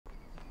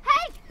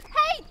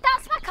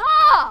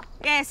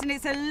Yes, and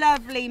it's a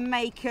lovely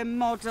make and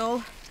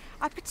model.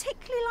 I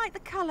particularly like the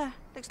colour.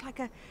 Looks like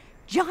a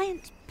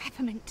giant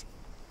peppermint.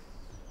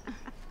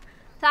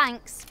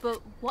 Thanks,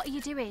 but what are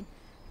you doing?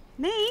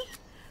 Me?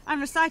 I'm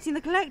reciting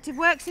the collective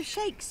works of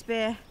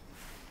Shakespeare.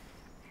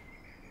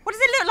 What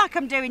does it look like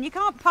I'm doing? You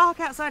can't park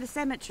outside a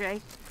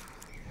cemetery.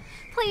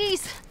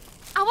 Please,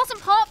 I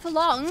wasn't parked for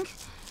long.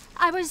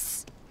 I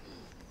was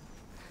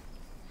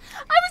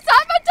at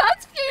my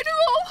dad's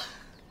funeral.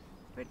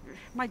 But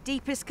my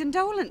deepest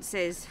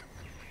condolences.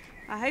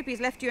 I hope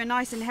he's left you a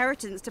nice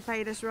inheritance to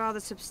pay this rather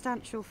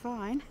substantial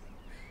fine.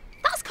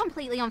 That's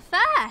completely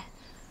unfair.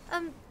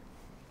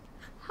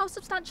 How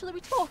substantial are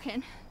we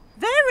talking?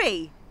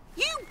 Very!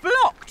 You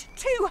blocked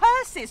 2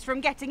 hearses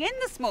from getting in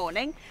this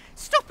morning,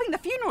 stopping the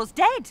funerals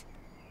dead.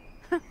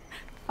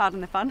 Pardon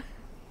the fun.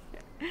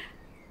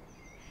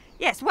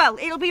 Yes, well,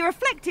 it'll be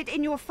reflected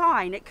in your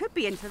fine. It could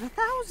be into the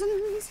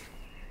thousands.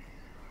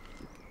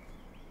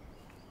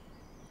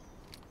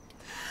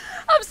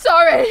 I'm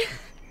sorry.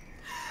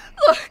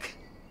 Look.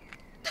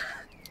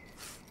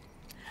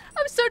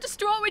 I'm so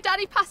distraught with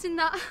Daddy passing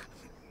that.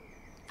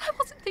 I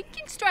wasn't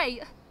thinking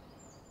straight.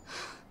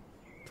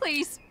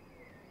 Please.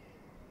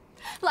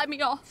 Let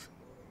me off.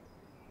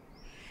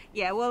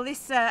 Yeah, well,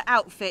 this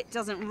outfit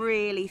doesn't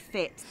really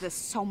fit the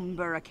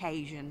sombre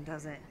occasion,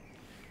 does it?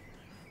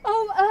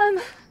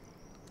 Oh,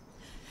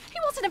 he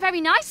wasn't a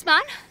very nice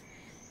man.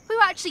 We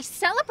were actually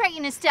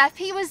celebrating his death.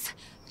 He was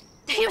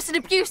an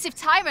abusive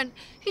tyrant.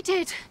 He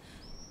did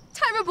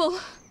terrible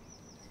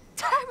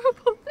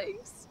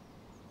things.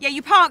 Yeah,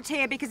 you parked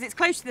here because it's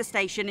close to the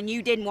station and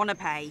you didn't want to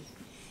pay.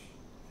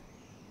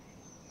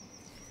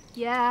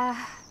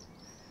 Yeah.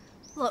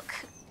 Look,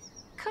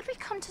 could we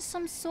come to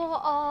some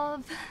sort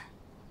of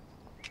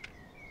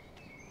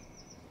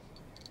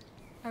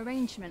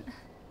arrangement?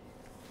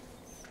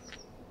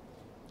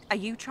 Are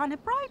you trying to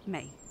bribe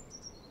me?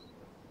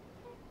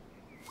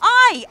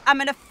 I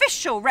am an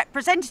official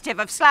representative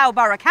of Slough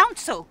Borough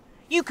Council.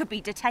 You could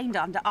be detained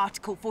under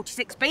Article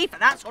 46B for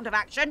that sort of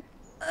action.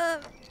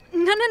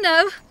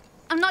 No.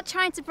 I'm not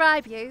trying to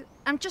bribe you.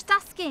 I'm just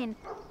asking,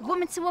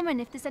 woman to woman,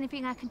 if there's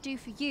anything I can do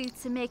for you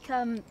to make,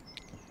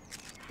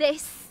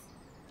 this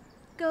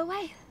go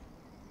away.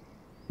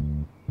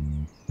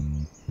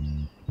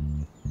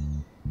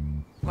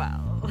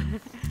 Well,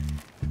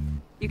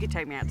 you could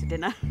take me out to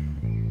dinner.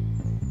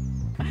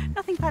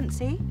 Nothing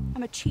fancy.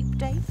 I'm a cheap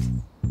date.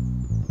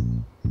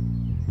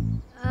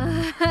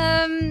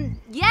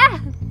 Yeah.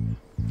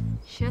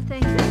 Sure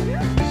thing.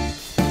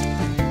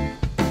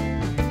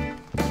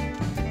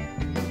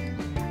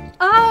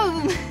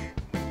 Oh,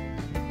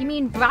 you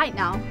mean right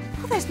now?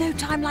 Well, there's no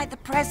time like the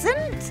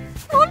present.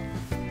 Come on.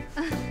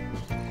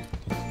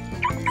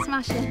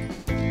 Smashing.